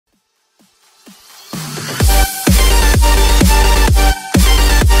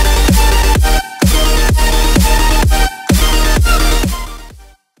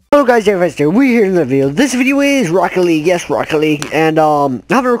guys, we're here in the video. This video is Rocket League, yes, Rocket League, and I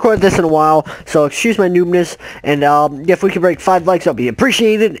haven't recorded this in a while, so excuse my noobness, and if we can break 5 likes, that'll be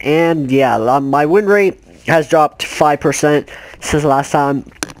appreciated, and yeah, my win rate has dropped 5% since the last time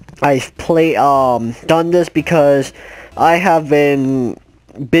I've done this, because I have been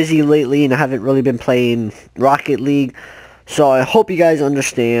busy lately, and I haven't really been playing Rocket League, so I hope you guys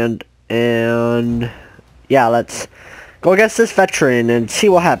understand, and yeah, let's go against this veteran and see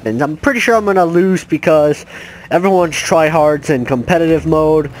what happens. I'm pretty sure I'm gonna lose because everyone's tryhards in competitive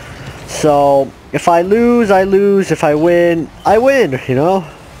mode. So if I lose, I lose. If I win, I win. You know.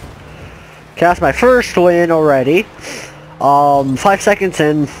 Okay, that's my first win already. 5 seconds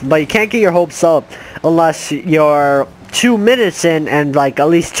in, but you can't get your hopes up unless you're 2 minutes in and like at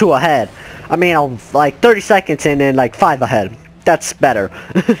least 2 ahead. I mean, like 30 seconds in and like 5 ahead. That's better.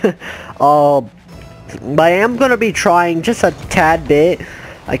 But I am going to be trying just a tad bit.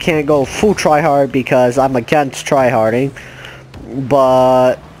 I can't go full tryhard because I'm against tryharding.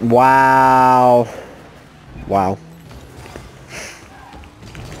 But, wow. Wow.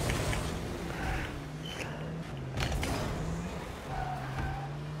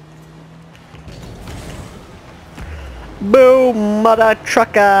 Boom, mother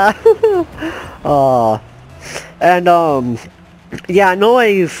trucker. Yeah, I know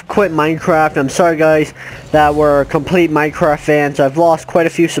I've quit Minecraft. I'm sorry guys that were complete Minecraft fans. I've lost quite a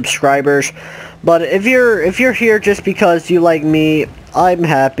few subscribers. But if you're here just because you like me, I'm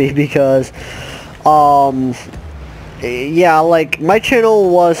happy because yeah, like my channel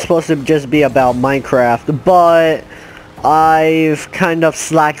was supposed to just be about Minecraft, but I've kind of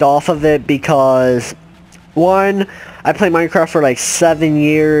slacked off of it because one, I played Minecraft for like 7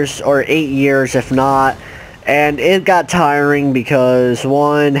 years or 8 years if not. And it got tiring because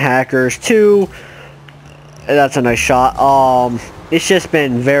 1, hackers, 2, that's a nice shot. It's just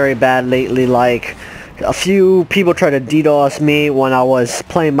been very bad lately. Like a few people tried to DDoS me when I was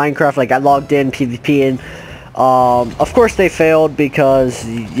playing Minecraft. Like I logged in PvP and of course they failed because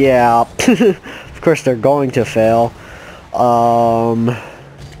yeah, of course they're going to fail.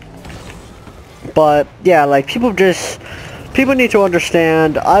 But yeah, like people need to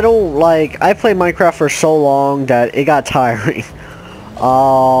understand, I play Minecraft for so long that it got tiring.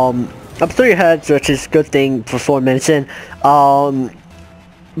 I'm 3 heads, which is a good thing for 4 minutes in.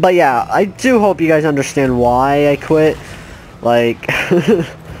 But yeah, I do hope you guys understand why I quit. Like,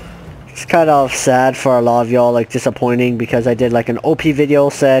 it's kind of sad for a lot of y'all, like disappointing, because I did like an OP video,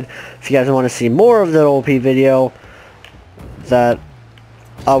 said if you guys want to see more of the OP video, that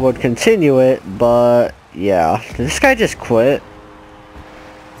I would continue it, but yeah, this guy just quit.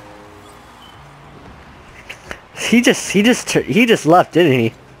 He just left, didn't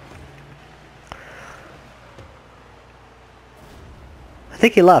he? I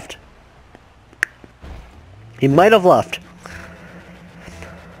think he left. He might have left.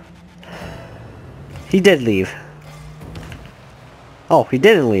 He did leave. Oh, he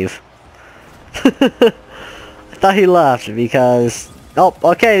didn't leave. I thought he left because... Oh,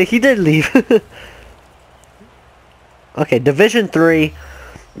 okay, he did leave. Okay, Division 3.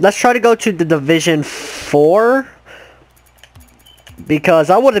 Let's try to go to the Division 4. Because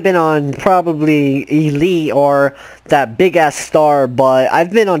I would have been on probably Elite or that big ass star, but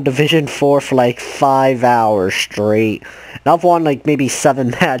I've been on Division 4 for like 5 hours straight. And I've won like maybe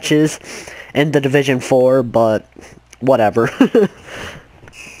 7 matches in the Division 4, but whatever.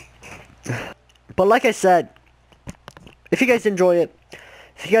 But like I said, if you guys enjoy it,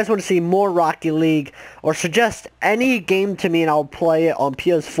 if you guys want to see more Rocket League, or suggest any game to me and I'll play it on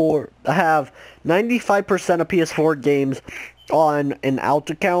PS4. I have 95% of PS4 games on an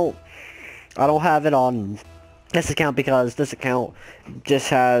alt account. I don't have it on this account because this account just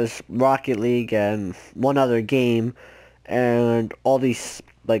has Rocket League and one other game. And all these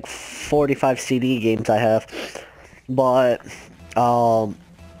like 45 CD games I have. But,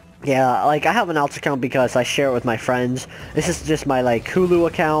 yeah, like I have an alt account because I share it with my friends. This is just my like Hulu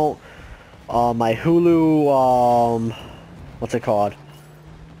account. My Hulu, what's it called?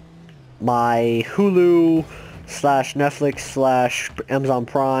 My Hulu / Netflix / Amazon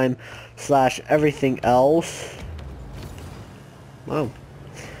Prime / everything else. Wow.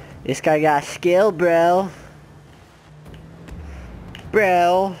 This guy got skill, bro.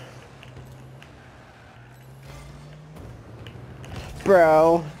 Bro.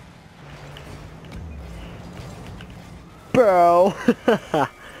 Bro. Bro.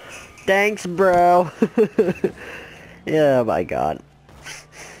 Thanks, bro. Yeah, my god.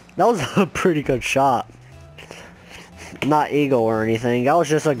 That was a pretty good shot. Not eagle or anything. That was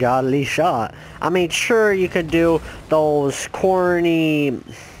just a godly shot. I mean, sure, you could do those corny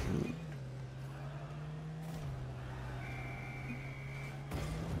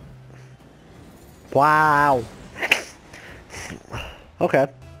Wow. Okay.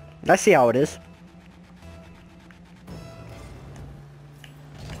 I see how it is.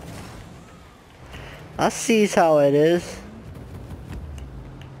 I sees how it is.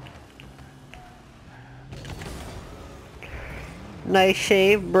 Nice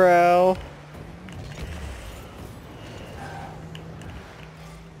shave, bro.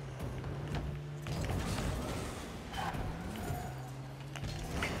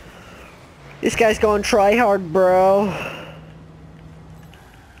 This guy's going try hard, bro.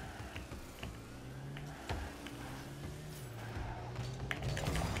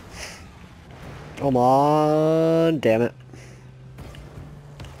 Come on, damn it.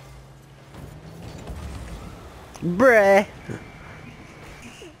 Bruh.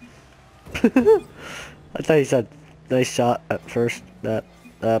 I thought he said nice shot at first.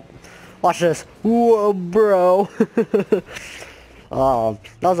 Watch this. Whoa, bro. That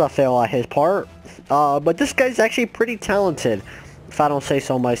was a fail on his part. But this guy's actually pretty talented, if I don't say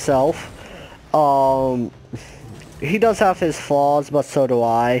so myself. He does have his flaws, but so do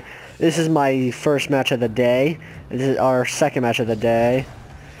I. This is my first match of the day. This is our second match of the day.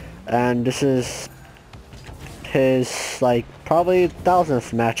 And this is his, like, probably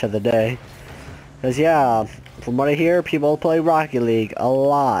 1000th match of the day. Because, yeah, from what I hear, people play Rocket League a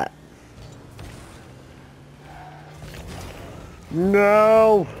lot.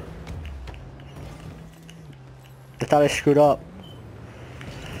 No! I thought I screwed up.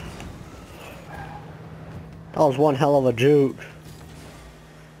 That was one hell of a juke.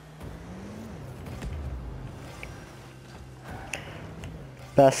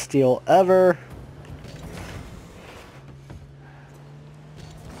 Best steal ever.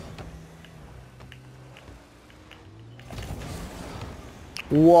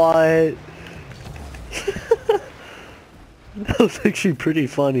 What? That was actually pretty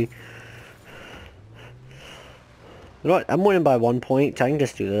funny. You know what? I'm winning by 1 point. I can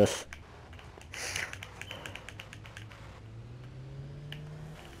just do this.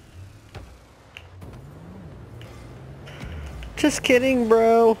 Just kidding,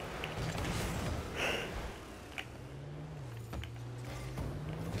 bro.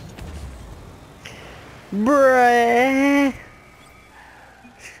 Bruh.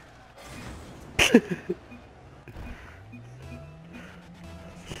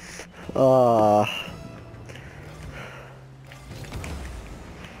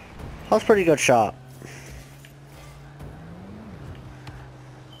 That was a pretty good shot.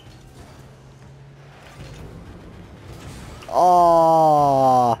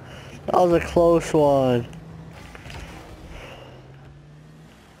 Oh, that was a close one.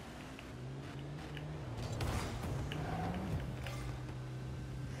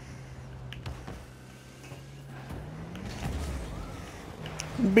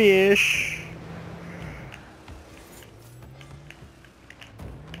 Bish.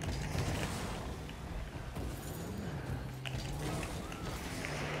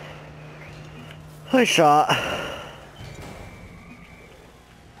 Nice shot. I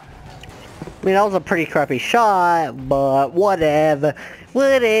mean, that was a pretty crappy shot, but whatever.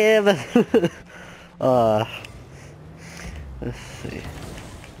 Whatever. Let's see.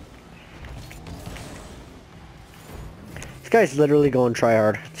 This guy's literally going try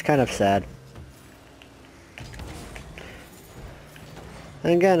hard. It's kind of sad.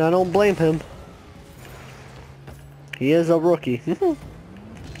 And again, I don't blame him. He is a rookie.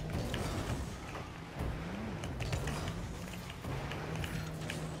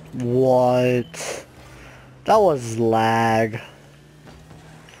 What? That was lag.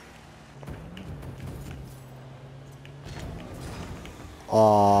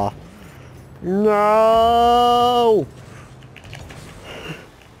 Aw. No!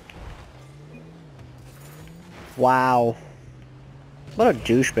 Wow. What a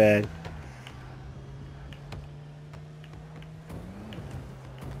douchebag.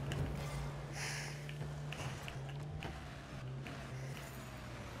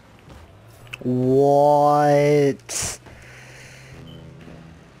 What?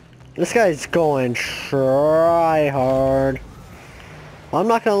 This guy's going try hard. I'm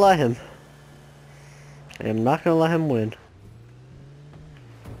not gonna let him. I'm not gonna let him win.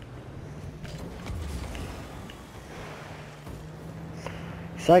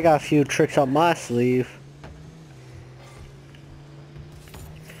 So I got a few tricks up my sleeve.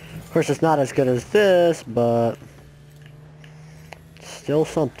 Of course, it's not as good as this, but still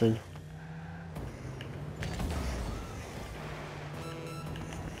something.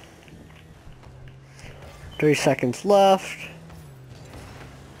 3 seconds left.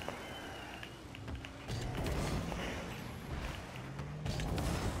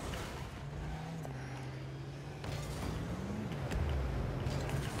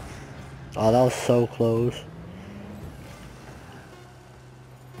 Oh, that was so close.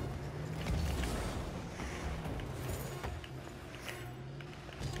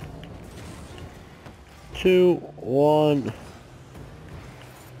 Two, one.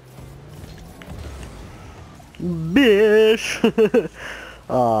 Bish!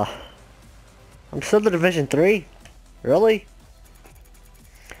 I'm still in Division 3? Really?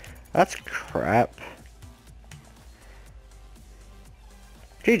 That's crap.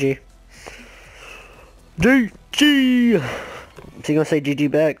 GG. GG! Is he gonna say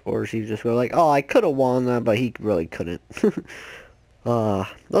GG back? Or is he just go like, oh, I could've won that, but he really couldn't. That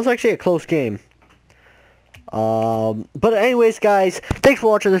was actually a close game. But anyways, guys, thanks for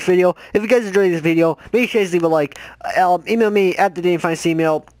watching this video. If you guys enjoyed this video, make sure you guys leave a like. Email me at the DannyFinance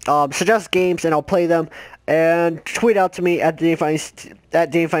email. Suggest games and I'll play them. And tweet out to me at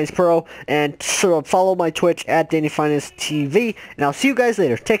DannyFinance Pro. And follow my Twitch at DannyFinance TV. And I'll see you guys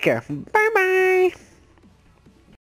later. Take care. Bye.